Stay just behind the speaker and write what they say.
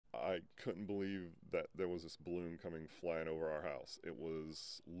I couldn't believe that there was this balloon coming flying over our house. It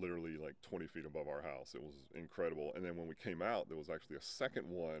was literally like 20 feet above our house. It was incredible. And then when we came out, there was actually a second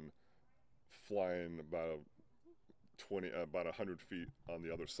one flying about 100 feet on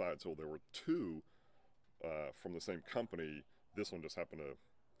the other side. So there were two from the same company. This one just happened to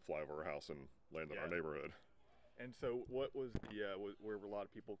fly over our house and land in our Yeah. neighborhood. And so, what was the? Were a lot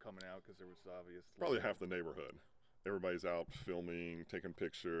of people coming out because there was Probably obviously. half the neighborhood. Everybody's out filming, taking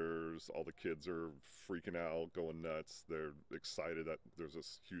pictures. All the kids are freaking out, going nuts. They're excited that there's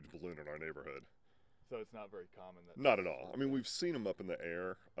this huge balloon in our neighborhood. So it's not very common that Not this at all. sort I of mean, thing. we've seen them up in the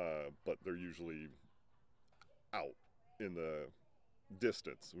air, but they're usually out in the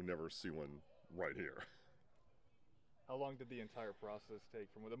distance. We never see one right here. How long did the entire process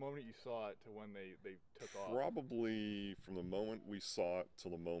take from the moment you saw it to when they took off? Probably from the moment we saw it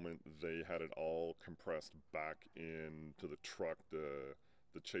till the moment they had it all compressed back into the truck, the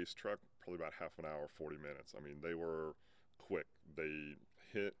chase truck, probably about half an hour, 40 minutes. I mean, they were quick. They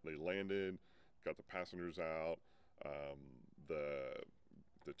landed, got the passengers out.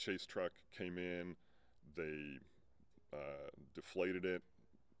 The chase truck came in. They deflated it,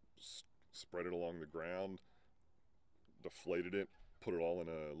 spread it along the ground, deflated it, put it all in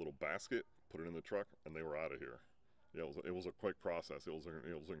a little basket, put it in the truck, and they were out of here. Yeah, it was a quick process. It was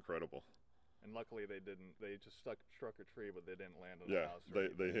incredible. And luckily they didn't. They just struck a tree, but they didn't land on a Yeah, house or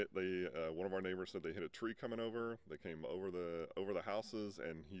anything. they one of our neighbors said they hit a tree coming over. They came over the houses,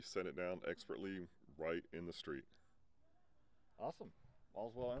 and he set it down expertly right in the street. Awesome.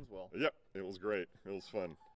 All's well ends well. Yep, it was great. It was fun.